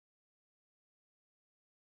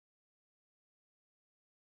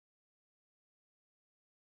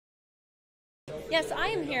Yes, I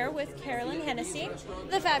am here with Carolyn Hennesy,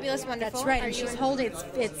 the fabulous, wonderful. That's right, and she's holding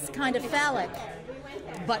it's kind of phallic,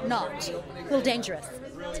 but not. A little dangerous.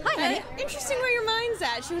 Hi, honey. Interesting where your mind's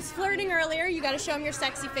at. She was flirting earlier. You got to show him your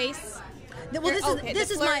sexy face. Well,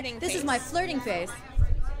 this is my flirting face.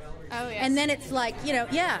 Oh yes. And then it's like,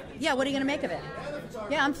 yeah. What are you gonna make of it?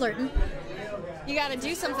 Yeah, I'm flirting. You got to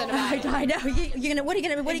do something about it. I know. What are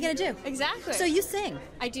you gonna do? Exactly. So you sing.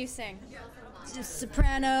 I do sing.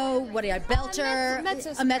 Soprano, what are you, a belter?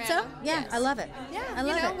 Mezzo A mezzo? soprano. Yeah, Yes. I love it. Yeah, I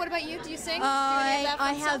love it. What about you? Do you sing?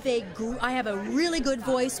 I have a really good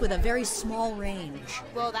voice with a very small range.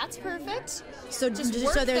 Well, that's perfect. So work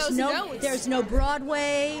there's those notes. there's no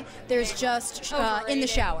Broadway. There's just in the Overrated.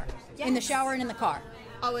 shower, in the Yes. shower and in the car.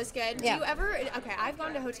 Always good. Yeah. Do you ever? Okay, I've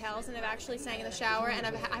gone to hotels and I've actually sang in the shower, and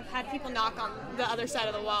I've had people knock on the other side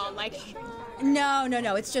of the wall, like. No.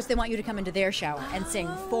 It's just they want you to come into their shower and sing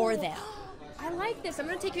for them. I like this. I'm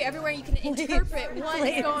going to take you everywhere you can interpret what's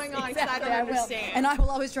going on, because Exactly, I don't will. understand. And I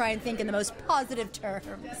will always try and think in the most positive terms.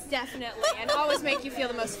 Definitely, and always make you feel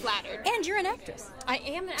the most flattered. And you're an actress. I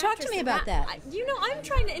am an actress. Talk to me about that. I'm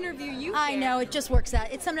trying to interview you. I here. know, it just works out.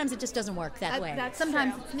 Sometimes it just doesn't work that way. That's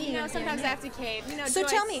sometimes true. it's me. Sometimes I have to cave. So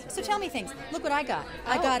Joyce. tell me things. Look what I got.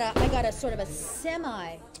 Oh. I got a sort of a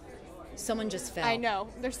semi. Someone just fell. I know.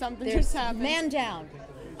 There's something There's just happened. man down.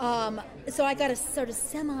 So I got a sort of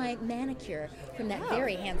semi manicure from that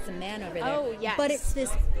very handsome man over there. Oh, yes. But it's this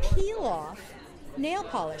peel off nail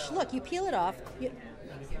polish. Look, you peel it off.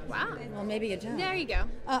 Wow. Well, maybe you don't. There you go.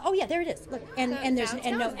 Oh yeah, there it is. Look, and there's now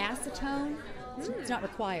it's no gone. acetone. It's not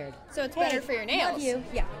required. So it's better for your nails. Love you.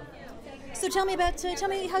 Yeah. So tell me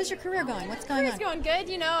how's your career going? What's going on? It's going good.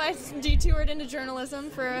 I detoured into journalism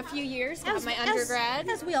for a few years. Got my undergrad.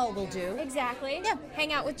 As we all will do. Exactly. Yeah.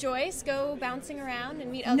 Hang out with Joyce, go bouncing around and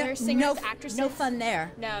meet other singers, actresses. No fun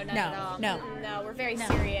there. No, not at all. No. No, we're very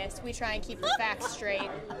serious. We try and keep the facts straight.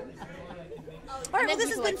 All right, well, this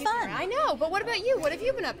has been fun. I know, but what about you? What have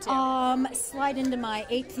you been up to? Slide into my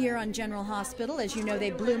 8th year on General Hospital. As you know, they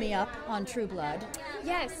blew me up on True Blood.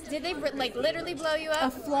 Yes. Did they literally blow you A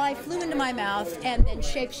up? fly flew into my mouth and then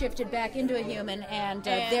shape-shifted back into a human, and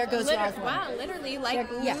there goes Rosalind. Wow, literally,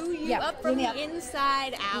 blew you up blew from me the up.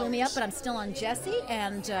 inside out. Blew me up, but I'm still on Jessie,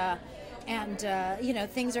 and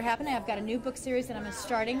things are happening. I've got a new book series that I'm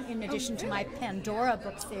starting in addition to my Pandora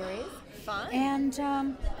book series. Fun. And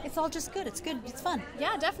it's all just good. It's good. It's fun.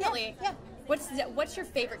 Yeah, definitely. Yeah. What's your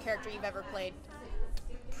favorite character you've ever played?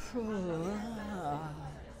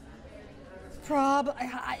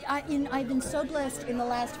 I've been so blessed in the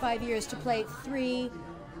last 5 years to play 3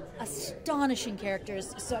 astonishing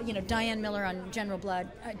characters. So Diane Miller on General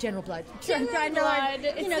Blood. General Blood. It's the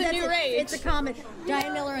new rage. It's a common.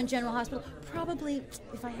 Diane Miller on General Hospital. Probably,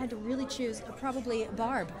 if I had to really choose, probably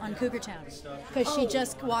Barb on Cougar Town, because she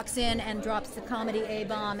just walks in and drops the comedy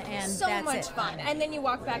A-bomb, and So that's much it. fun. And then you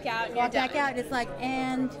walk back out and Walk you're back out, and it's like,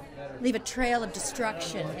 and leave a trail of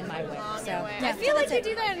destruction in my wake. On So your way. yeah, I feel like that's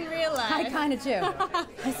you it. do that in real life. I kind of do.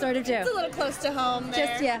 I sort of do. It's a little close to home there.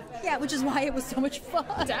 Just yeah, which is why it was so much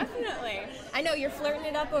fun. Definitely. I know you're flirting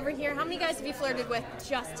it up over here. How many guys have you flirted with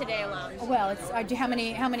just today alone? Well, it's how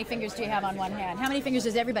many fingers do you have on one hand? How many fingers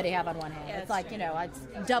does everybody have on one hand? Yeah, it's like it's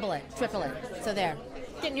double it, triple it. So there.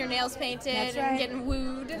 Getting your nails painted That's and right. getting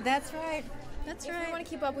wooed. That's right. That's If we want to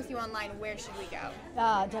keep up with you online, where should we go?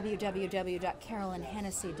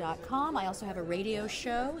 www.carolynhennessy.com. I also have a radio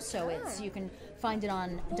show, so you can find it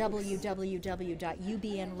on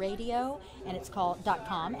www.ubnradio, and it's called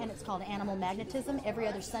 .com, and it's called Animal Magnetism every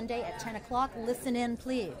other Sunday at 10 o'clock. Listen in,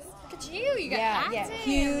 please. Look at you. You got acting,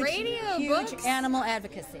 huge, radio, huge books. animal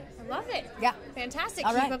advocacy. I love it. Yeah. Fantastic.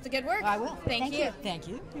 All Keep right. up the good work. I will. Thank you. Thank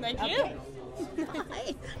you. Thank Okay. you.